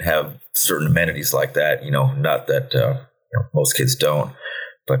and have certain amenities like that. Not that, most kids don't,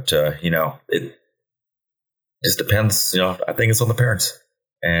 but, it just depends. I think it's on the parents.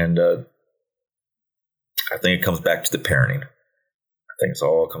 And I think it comes back to the parenting. I think it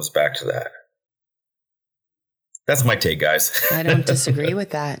all comes back to that. That's my take, guys. I don't disagree with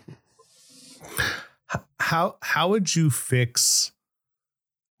that. How would you fix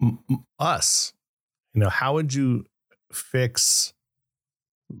us? How would you fix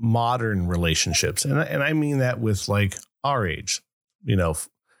modern relationships? And I mean that with like our age, early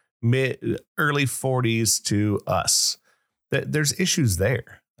 40s to us. There's issues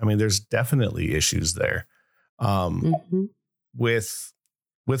there. I mean, there's definitely issues there with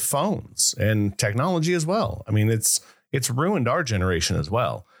phones and technology as well. I mean, it's ruined our generation as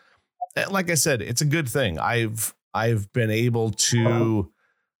well. Like I said, it's a good thing. I've been able to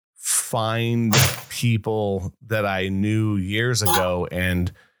find people that I knew years ago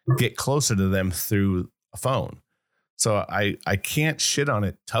and get closer to them through a phone. So I can't shit on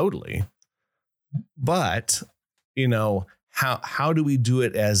it totally. But, how do we do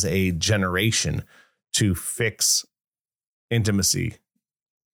it as a generation to fix intimacy?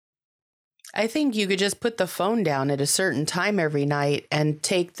 I think you could just put the phone down at a certain time every night and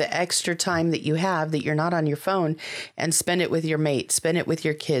take the extra time that you have that you're not on your phone and spend it with your mate, spend it with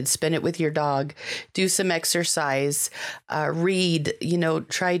your kids, spend it with your dog, do some exercise, read,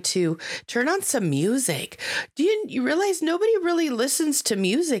 try to turn on some music. Do you realize nobody really listens to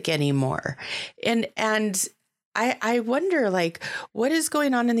music anymore? And I wonder, what is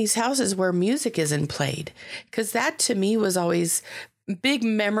going on in these houses where music isn't played? Because that to me was always big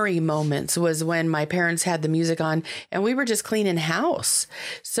memory moments, was when my parents had the music on and we were just cleaning house.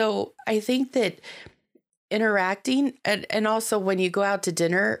 So I think that interacting and also when you go out to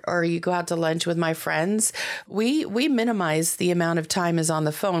dinner or you go out to lunch with my friends, we minimize the amount of time is on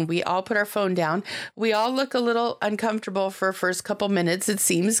the phone. We all put our phone down. We all look a little uncomfortable for first couple minutes, it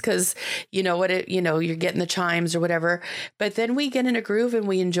seems, because you're getting the chimes or whatever. But then we get in a groove and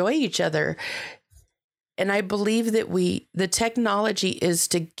we enjoy each other. And I believe that the technology is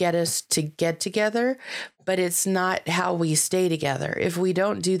to get us to get together, but it's not how we stay together. If we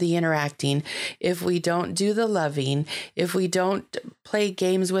don't do the interacting, if we don't do the loving, if we don't play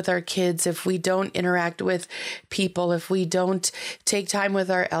games with our kids, if we don't interact with people, if we don't take time with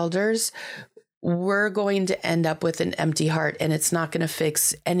our elders, we're going to end up with an empty heart, and it's not going to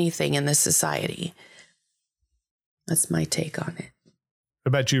fix anything in this society. That's my take on it. What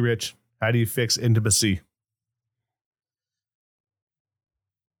about you, Rich? How do you fix intimacy?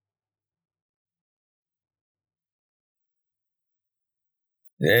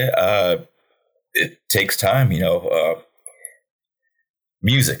 Yeah, it takes time,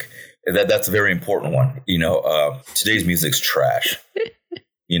 music. That's a very important one. Today's music's trash.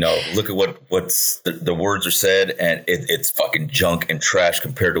 Look at what's the words are said, and it's fucking junk and trash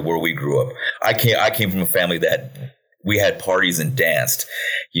compared to where we grew up. I came from a family that we had parties and danced.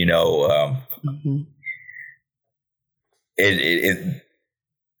 I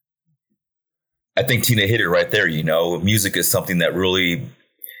think Tina hit it right there. Music is something that really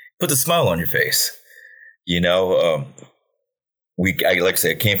puts a smile on your face. Like I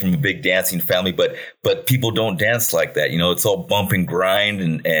said, I came from a big dancing family, but people don't dance like that. It's all bump and grind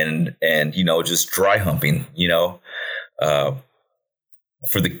and just dry humping.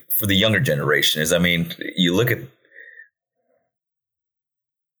 For the younger generation you look at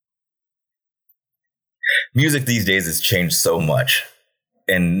music these days has changed so much,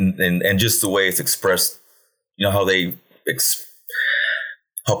 and just the way it's expressed.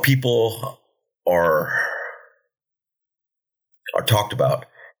 How people are are talked about,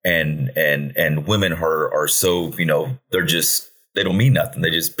 and women are so, you know, they don't mean nothing.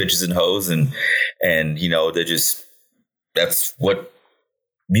 They're just bitches and hoes, and you know, that's what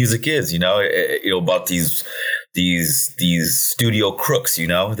music is, you know. About these studio crooks, you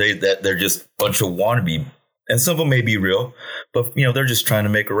know, they're just a bunch of wannabe, and some of them may be real, but you know, they're just trying to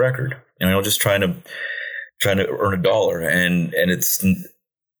make a record, you know, just trying to earn a dollar, and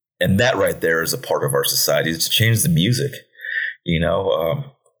that right there is a part of our society, is to change the music, you know.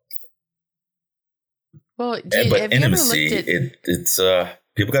 Well, but intimacy, it's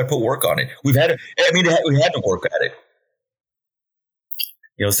people got to put work on it. We had to work at it,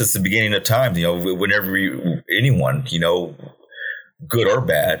 you know, since the beginning of time. You know, whenever anyone, you know, good or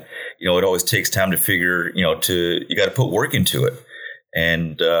bad, you know, it always takes time to figure, you know, you got to put work into it,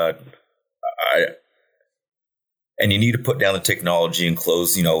 and you need to put down the technology and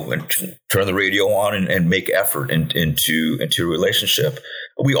close, you know, and turn the radio on and make effort into a relationship.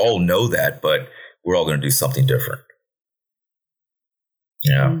 We all know that, but we're all going to do something different.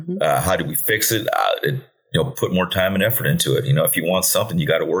 You know, how do we fix it? You know, put more time and effort into it. You know, if you want something, you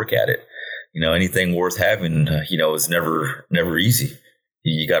got to work at it. You know, anything worth having, you know, is never easy.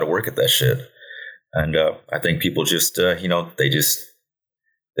 You got to work at that shit. And I think people just, you know, they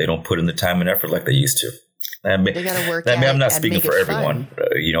don't put in the time and effort like they used to. They got to work at it. I'm not speaking for everyone,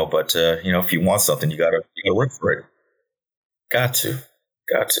 you know, but, you know, if you want something, you got to work for it. Got to.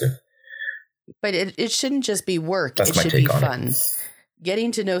 But it shouldn't just be work. That's it my should take be on fun. it.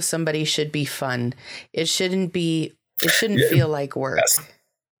 Getting to know somebody should be fun. It shouldn't feel like work.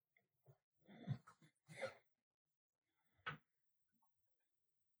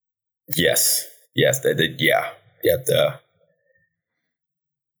 Yes.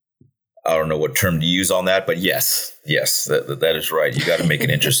 I don't know what term to use on that, but yes, that is right. You got to make it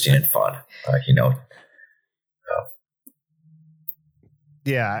interesting and fun, you know.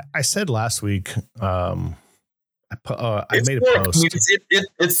 Yeah, I said last week. I made a work. post. I mean,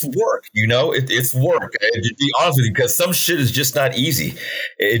 it's work. You know, it's work. To be honest with you, because some shit is just not easy.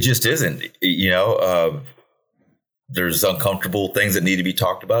 It just isn't. You know, there's uncomfortable things that need to be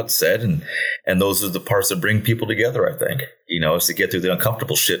talked about, said, and those are the parts that bring people together. I think, you know, is to get through the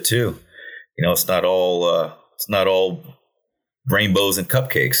uncomfortable shit too. You know, it's not all rainbows and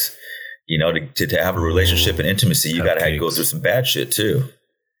cupcakes. You know, to have a relationship and intimacy, you got to go through some bad shit too.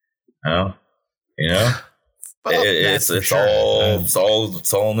 You know, well, it's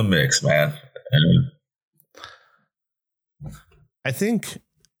all in the mix, man. I think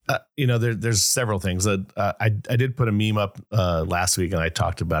you know, there's several things that I did put a meme up last week, and I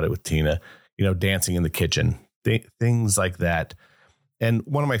talked about it with Tina. You know, dancing in the kitchen, things like that. And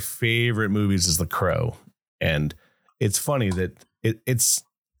one of my favorite movies is The Crow, and it's funny that it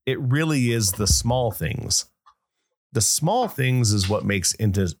really is the small things. The small things is what makes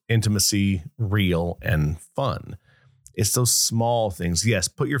intimacy real and fun. It's those small things. Yes,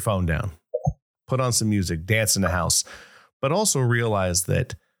 put your phone down, put on some music, dance in the house, but also realize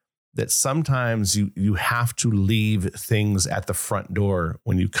that sometimes you have to leave things at the front door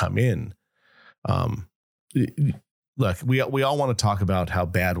when you come in. Look, we all want to talk about how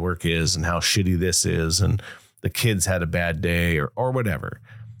bad work is and how shitty this is, and the kids had a bad day or whatever.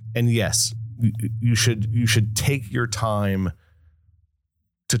 And yes, you should take your time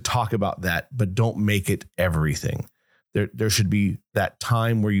to talk about that, but don't make it everything. There should be that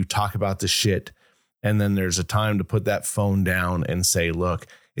time where you talk about the shit, and then there's a time to put that phone down and say, look,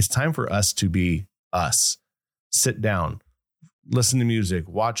 it's time for us to be us. Sit down, listen to music,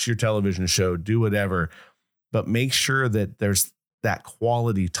 watch your television show, do whatever, but make sure that there's that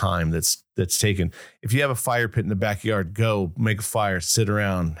quality time that's taken. If you have a fire pit in the backyard, go make a fire, sit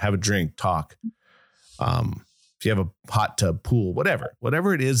around, have a drink, talk. If you have a hot tub, pool,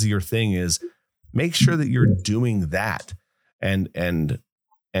 whatever it is, your thing is, make sure that you're doing that and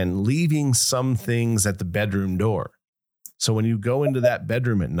leaving some things at the bedroom door. So when you go into that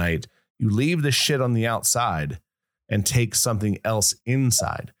bedroom at night, you leave the shit on the outside and take something else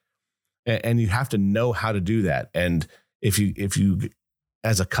inside. And you have to know how to do that. And if you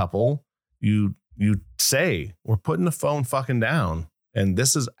as a couple, you say, we're putting the phone fucking down, and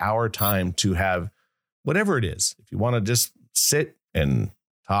this is our time to have whatever it is. If you want to just sit and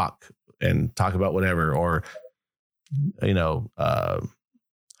talk about whatever, or, you know,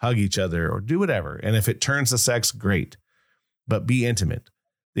 hug each other or do whatever. And if it turns to sex, great, but be intimate.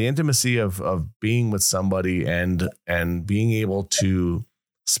 The intimacy of being with somebody and being able to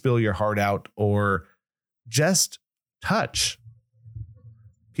spill your heart out or just touch.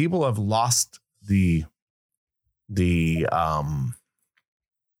 People have lost the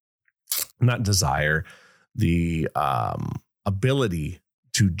not desire, the ability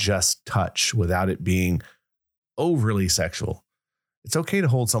to just touch without it being overly sexual. It's okay to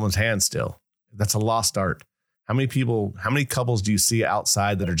hold someone's hand still. That's a lost art. How many couples do you see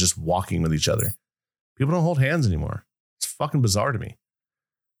outside that are just walking with each other? People don't hold hands anymore. It's fucking bizarre to me.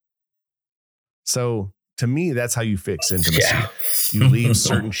 So to me, that's how you fix intimacy. Yeah. You leave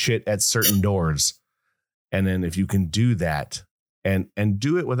certain shit at certain doors. And then if you can do that and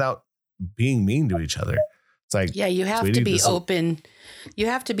do it without being mean to each other, it's like, yeah, you have to be open. You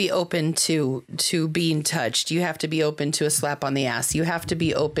have to be open to being touched. You have to be open to a slap on the ass. You have to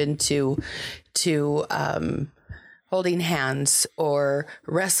be open to holding hands or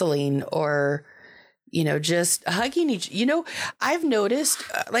wrestling or, just hugging I've noticed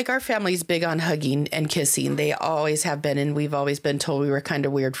like our family's big on hugging and kissing. They always have been. And we've always been told we were kind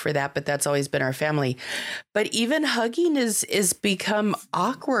of weird for that, but that's always been our family. But even hugging is become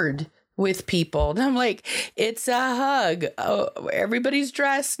awkward with people. And I'm like, it's a hug. Oh, everybody's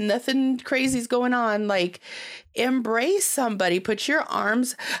dressed. Nothing crazy's going on. Like, embrace somebody. Put your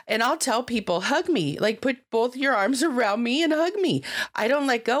arms, and I'll tell people, hug me. Like, put both your arms around me and hug me. I don't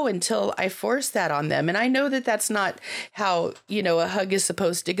let go until I force that on them. And I know that that's not how, a hug is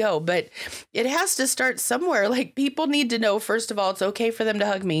supposed to go, but it has to start somewhere. Like, people need to know, first of all, it's okay for them to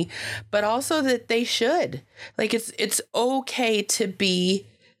hug me, but also that they should. Like, it's okay to be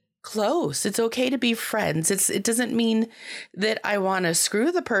close. It's okay to be friends. It doesn't mean that I want to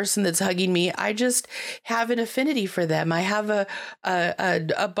screw the person that's hugging me. I just have an affinity for them. I have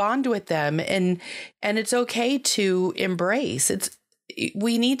a bond with them, and it's okay to embrace.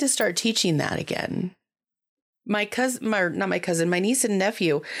 We need to start teaching that again. My niece and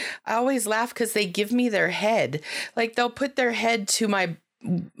nephew, I always laugh because they give me their head. Like, they'll put their head to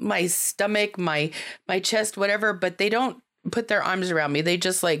my stomach, my chest, whatever, but they don't put their arms around me. They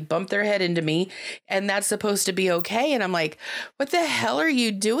just like bump their head into me, and that's supposed to be okay. And I'm like, what the hell are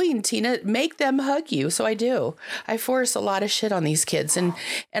you doing, Tina? Make them hug you. So I do. I force a lot of shit on these kids, and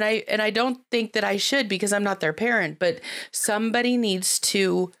I don't think that I should, because I'm not their parent, but somebody needs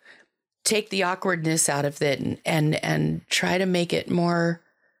to take the awkwardness out of it and try to make it more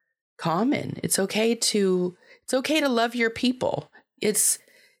common. It's okay to love your people. It's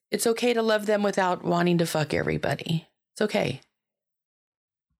okay to love them without wanting to fuck everybody. It's okay.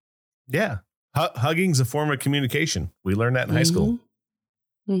 Yeah. Hugging's a form of communication. We learned that in high school.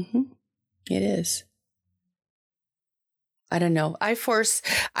 Mm-hmm. It is. I don't know. I force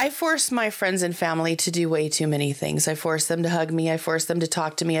my friends and family to do way too many things. I force them to hug me. I force them to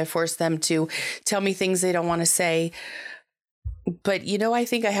talk to me. I force them to tell me things they don't want to say. But, I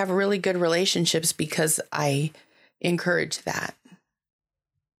think I have really good relationships because I encourage that.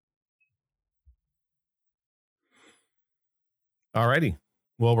 Alrighty.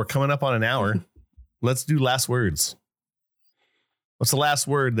 Well, we're coming up on an hour. Let's do last words. What's the last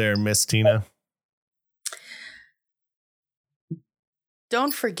word there, Miss Tina?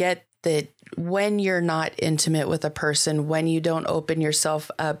 Don't forget that when you're not intimate with a person, when you don't open yourself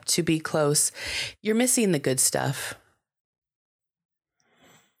up to be close, you're missing the good stuff.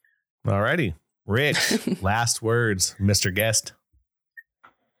 Alrighty. Rich, last words, Mr. Guest.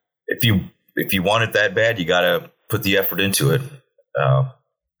 If you want it that bad, you got to put the effort into it.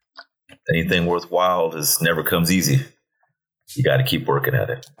 Anything worthwhile never comes easy. You got to keep working at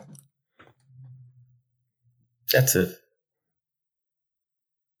it. That's it.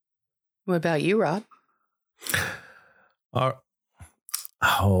 What about you, Rob? My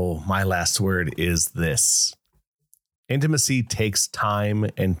last word is this. Intimacy takes time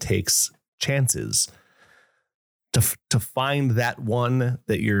and takes chances. To find that one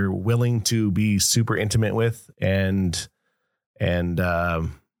that you're willing to be super intimate with and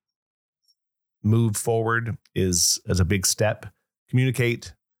move forward is a big step.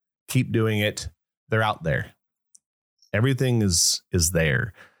 Communicate, keep doing it. They're out there. Everything is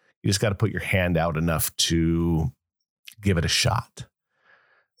there. You just got to put your hand out enough to give it a shot.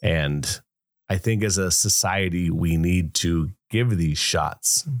 And I think as a society, we need to give these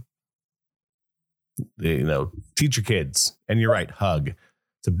shots. Teach your kids. And you're right, hug.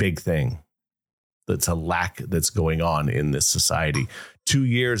 It's a big thing. That's a lack that's going on in this society. 2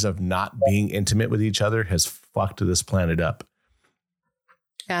 years of not being intimate with each other has fucked this planet up.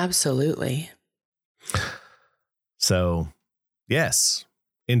 Absolutely. So, yes,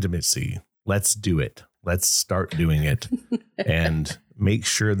 intimacy. Let's do it. Let's start doing it. And make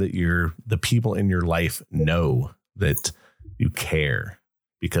sure that the people in your life know that you care.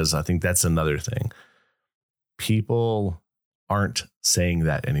 Because I think that's another thing. People aren't saying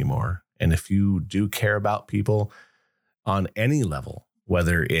that anymore. And if you do care about people on any level,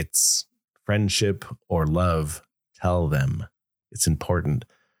 whether it's friendship or love, Tell them. It's important.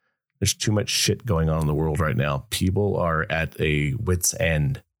 There's too much shit going on in the world right now. People are at a wit's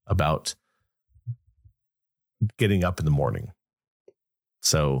end about getting up in the morning.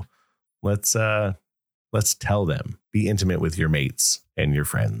 So let's tell them. Be intimate with your mates and your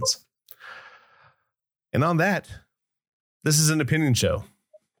friends. And on that, this is an opinion show,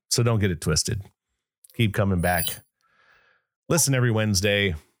 so don't get it twisted. Keep coming back. Listen every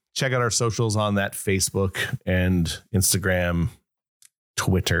Wednesday. Check out our socials on that Facebook and Instagram,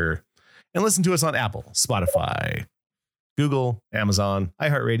 Twitter, and listen to us on Apple, Spotify, Google, Amazon,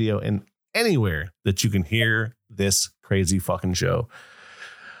 iHeartRadio, and anywhere that you can hear this crazy fucking show.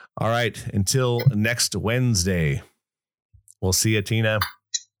 All right. Until next Wednesday, we'll see you, Tina.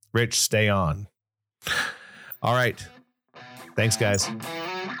 Rich, stay on. All right. Thanks, guys.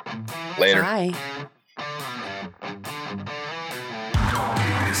 Later. Bye.